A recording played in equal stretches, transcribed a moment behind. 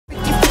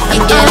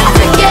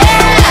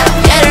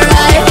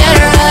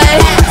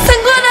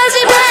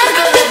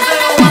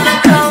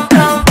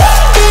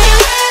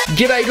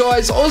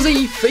guys,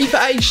 Aussie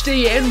FIFA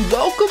HD, and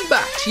welcome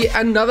back to yet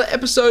another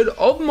episode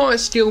of my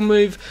skill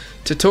move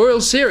tutorial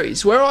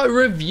series where I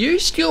review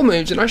skill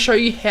moves and I show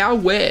you how,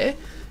 where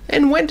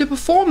and when to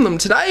perform them.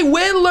 Today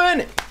we're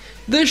learning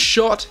the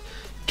shot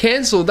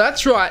cancel.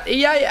 That's right,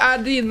 EA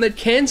added in the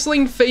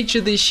cancelling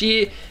feature this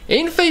year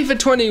in FIFA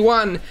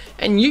 21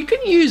 and you can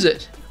use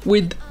it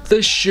with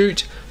the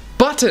shoot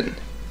button.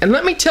 And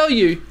let me tell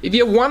you, if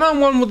you're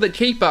one-on-one with the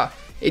keeper,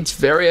 it's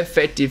very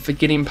effective for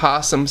getting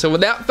past them. So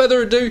without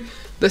further ado,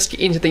 let's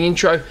get into the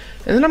intro,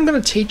 and then I'm going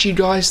to teach you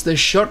guys the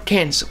shot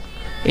cancel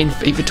in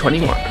FIFA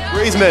 21.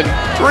 Griezmann,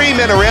 3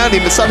 men around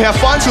him, but somehow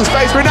finds some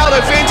space.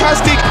 Ronaldo,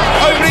 fantastic,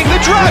 opening the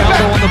drive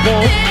back. On the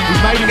ball. He's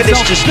made Look at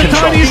this, just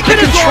control.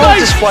 The control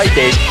display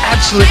there is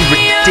absolutely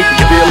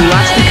ridiculous. The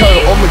Elastico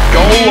on the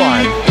goal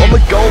line. On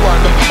the goal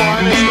line, the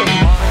finest of...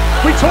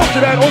 We talked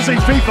about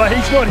Aussie FIFA.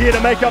 He's not here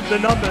to make up the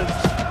numbers.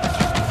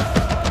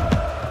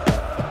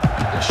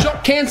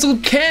 Shot cancel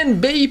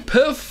can be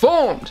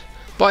performed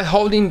by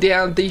holding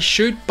down the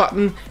shoot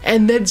button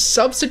and then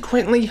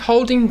subsequently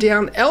holding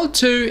down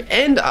L2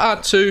 and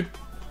R2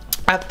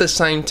 at the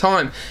same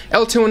time.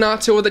 L2 and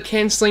R2 are the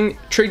cancelling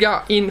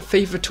trigger in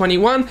FIFA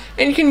 21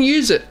 and you can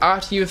use it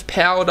after you've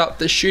powered up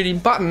the shooting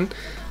button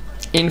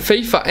in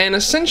FIFA. And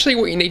essentially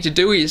what you need to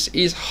do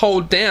is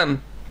hold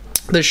down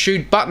the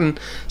shoot button,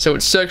 so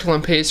it's circle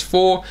on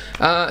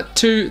PS4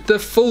 to the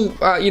full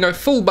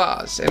full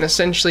bars, and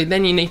essentially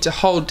then you need to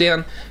hold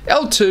down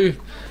L2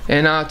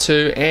 and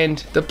R2 and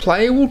the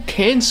player will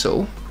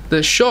cancel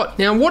the shot.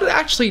 Now what it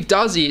actually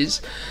does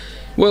is,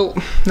 well,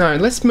 no,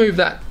 let's move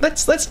that,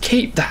 let's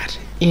keep that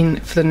in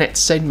for the next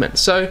segment.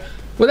 So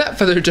without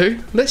further ado,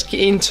 let's get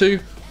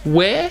into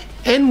where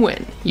and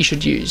when you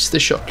should use the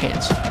shot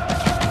cancel.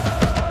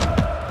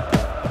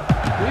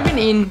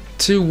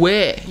 Into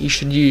where you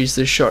should use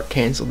the shot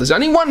cancel. There's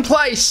only one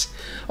place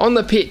on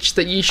the pitch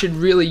that you should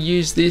really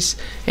use this,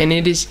 and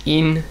it is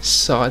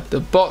inside the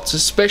box,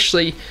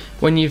 especially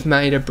when you've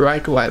made a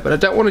breakaway. But I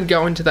don't want to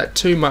go into that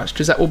too much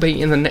because that will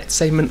be in the next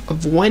segment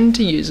of when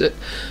to use it.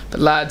 But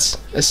lads,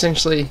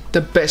 essentially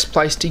the best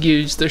place to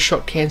use the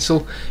shot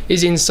cancel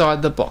is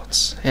inside the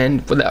box.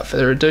 And without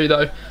further ado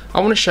though,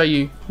 I want to show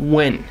you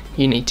when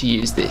you need to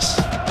use this.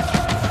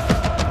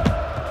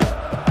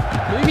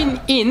 Moving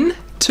in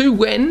to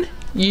when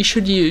you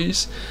should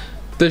use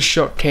the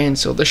shot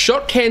cancel. The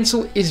shot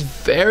cancel is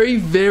very,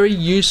 very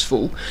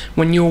useful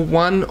when you're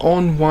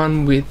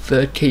one-on-one with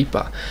the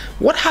keeper.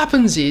 What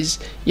happens is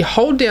you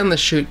hold down the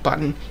shoot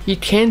button, you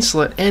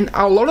cancel it, and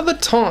a lot of the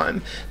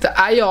time the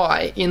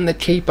AI in the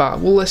keeper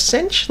will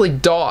essentially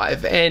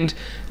dive, and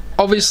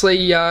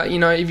obviously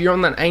if you're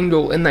on that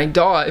angle and they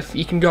dive,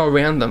 you can go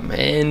around them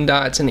and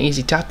it's an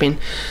easy tap in.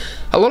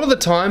 A lot of the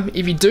time,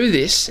 if you do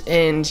this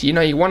and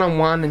you're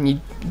one-on-one and you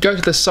go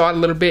to the side a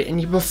little bit and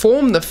you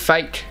perform the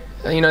fake,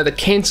 the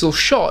cancel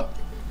shot,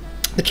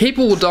 the keeper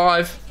will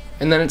dive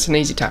and then it's an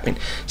easy tap in.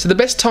 So the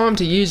best time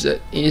to use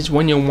it is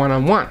when you're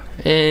one-on-one,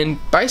 and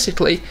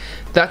basically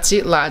that's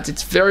it, lads.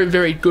 It's very,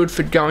 very good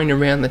for going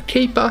around the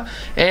keeper,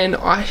 and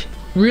I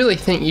really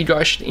think you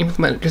guys should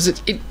implement it because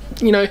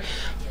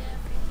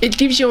it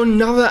gives you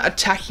another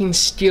attacking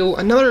skill,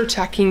 another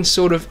attacking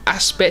sort of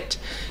aspect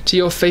to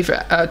your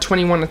FIFA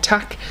 21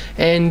 attack.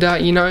 And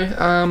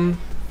the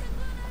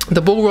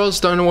ball rolls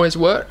don't always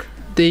work.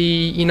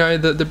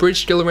 The bridge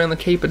skill around the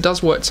keeper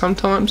does work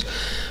sometimes,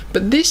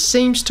 but this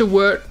seems to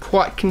work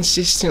quite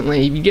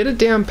consistently. If you get it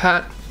down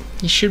pat,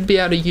 you should be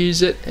able to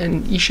use it,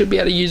 and you should be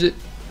able to use it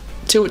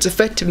to its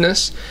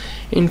effectiveness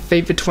in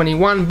FIFA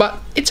 21. But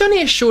it's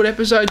only a short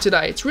episode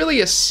today. It's really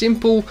a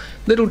simple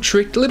little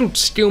trick, little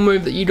skill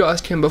move that you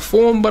guys can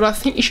perform, but I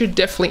think you should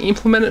definitely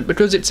implement it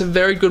because it's a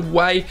very good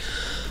way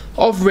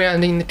of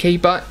rounding the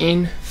keeper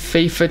in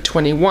FIFA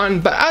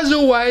 21. But as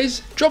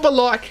always, drop a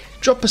like,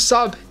 drop a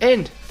sub,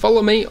 and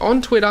follow me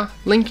on Twitter.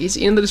 Link is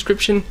in the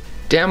description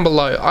down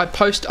below. I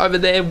post over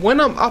there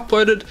when I'm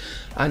uploaded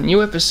a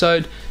new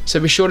episode, so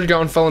be sure to go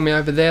and follow me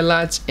over there,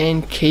 lads,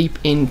 and keep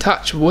in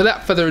touch.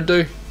 Without further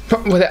ado,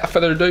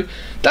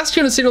 that's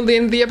going to signal the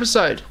end of the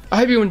episode. I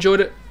hope you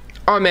enjoyed it.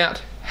 I'm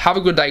out. Have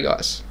a good day,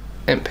 guys,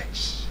 and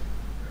peace.